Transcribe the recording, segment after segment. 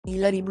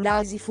Ilary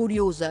Blasi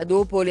furiosa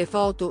dopo le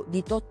foto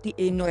di Totti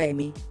e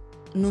Noemi.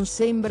 Non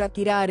sembra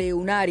tirare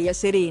un'aria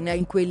serena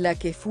in quella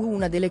che fu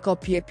una delle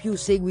coppie più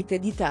seguite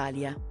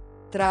d'Italia.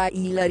 Tra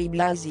Ilary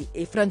Blasi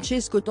e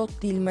Francesco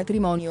Totti il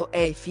matrimonio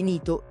è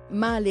finito,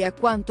 male a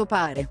quanto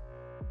pare.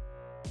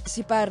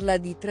 Si parla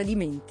di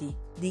tradimenti,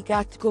 di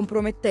chat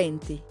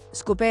compromettenti,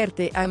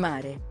 scoperte a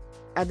mare.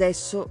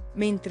 Adesso,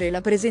 mentre la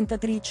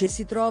presentatrice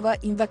si trova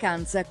in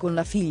vacanza con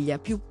la figlia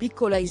più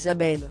piccola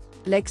Isabel,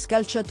 l'ex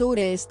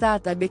calciatore è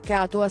stata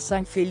beccato a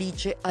San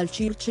Felice al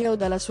Circeo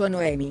dalla sua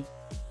Noemi.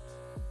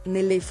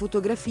 Nelle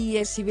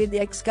fotografie si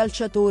vede ex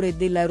calciatore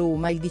della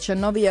Roma il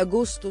 19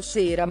 agosto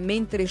sera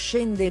mentre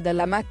scende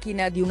dalla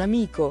macchina di un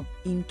amico,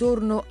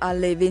 intorno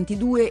alle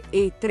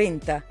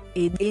 22:30,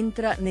 ed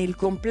entra nel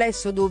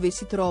complesso dove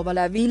si trova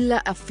la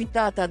villa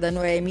affittata da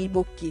Noemi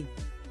Bocchi.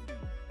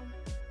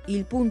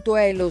 Il punto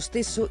è lo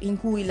stesso in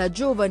cui la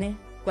giovane,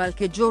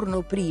 qualche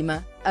giorno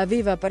prima,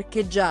 aveva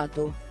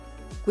parcheggiato.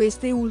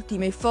 Queste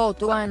ultime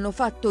foto hanno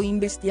fatto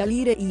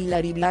imbestialire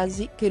Ilary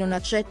Blasi, che non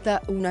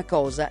accetta una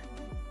cosa: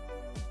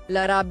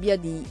 la rabbia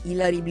di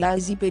Ilary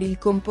Blasi per il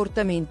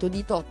comportamento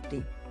di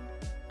Totti.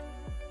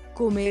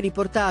 Come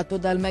riportato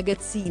dal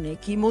magazzine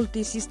Chi,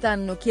 molti si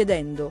stanno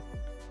chiedendo: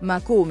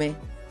 ma come?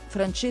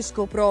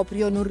 Francesco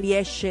proprio non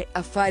riesce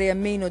a fare a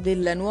meno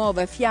della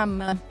nuova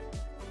fiamma?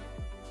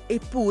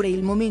 Eppure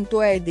il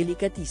momento è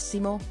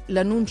delicatissimo,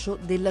 l'annuncio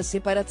della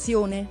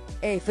separazione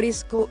è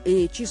fresco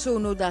e ci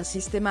sono da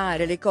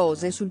sistemare le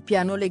cose sul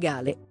piano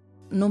legale.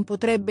 Non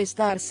potrebbe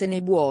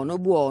starsene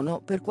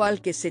buono per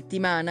qualche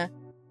settimana?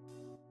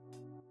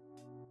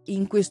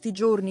 In questi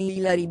giorni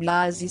Ilary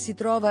Blasi si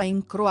trova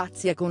in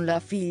Croazia con la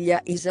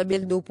figlia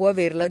Isabel dopo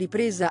averla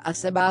ripresa a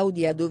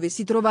Sabaudia dove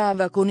si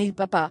trovava con il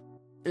papà.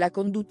 La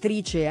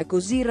conduttrice ha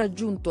così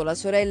raggiunto la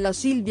sorella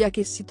Silvia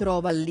che si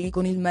trova lì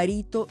con il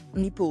marito,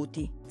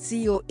 nipoti,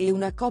 zio e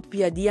una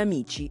coppia di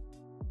amici.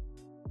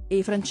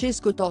 E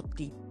Francesco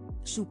Totti?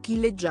 Su Chi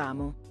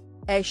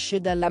leggiamo?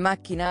 Esce dalla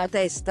macchina a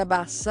testa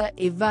bassa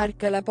e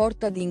varca la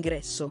porta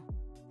d'ingresso.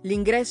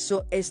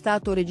 L'ingresso è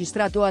stato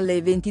registrato alle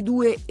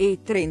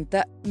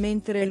 22:30,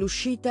 mentre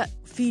l'uscita,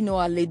 fino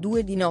alle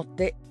 2 di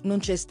notte, non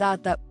c'è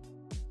stata.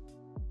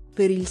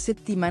 Per il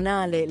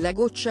settimanale La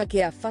Goccia,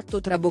 che ha fatto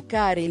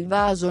traboccare il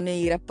vaso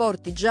nei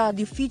rapporti già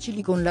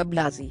difficili con la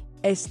Blasi,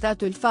 è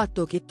stato il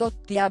fatto che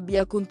Totti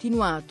abbia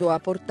continuato a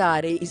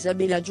portare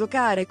Isabel a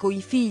giocare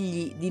coi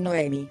figli di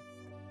Noemi.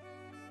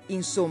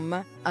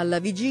 Insomma, alla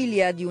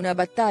vigilia di una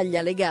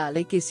battaglia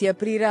legale che si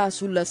aprirà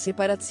sulla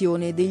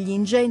separazione degli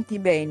ingenti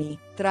beni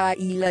tra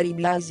Ilary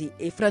Blasi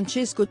e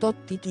Francesco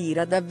Totti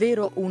tira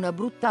davvero una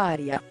brutta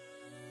aria.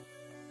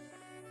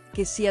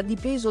 Che sia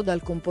dipeso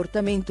dal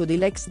comportamento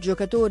dell'ex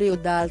giocatore o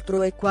da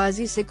altro è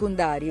quasi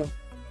secondario.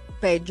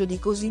 Peggio di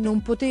così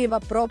non poteva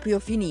proprio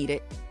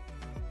finire.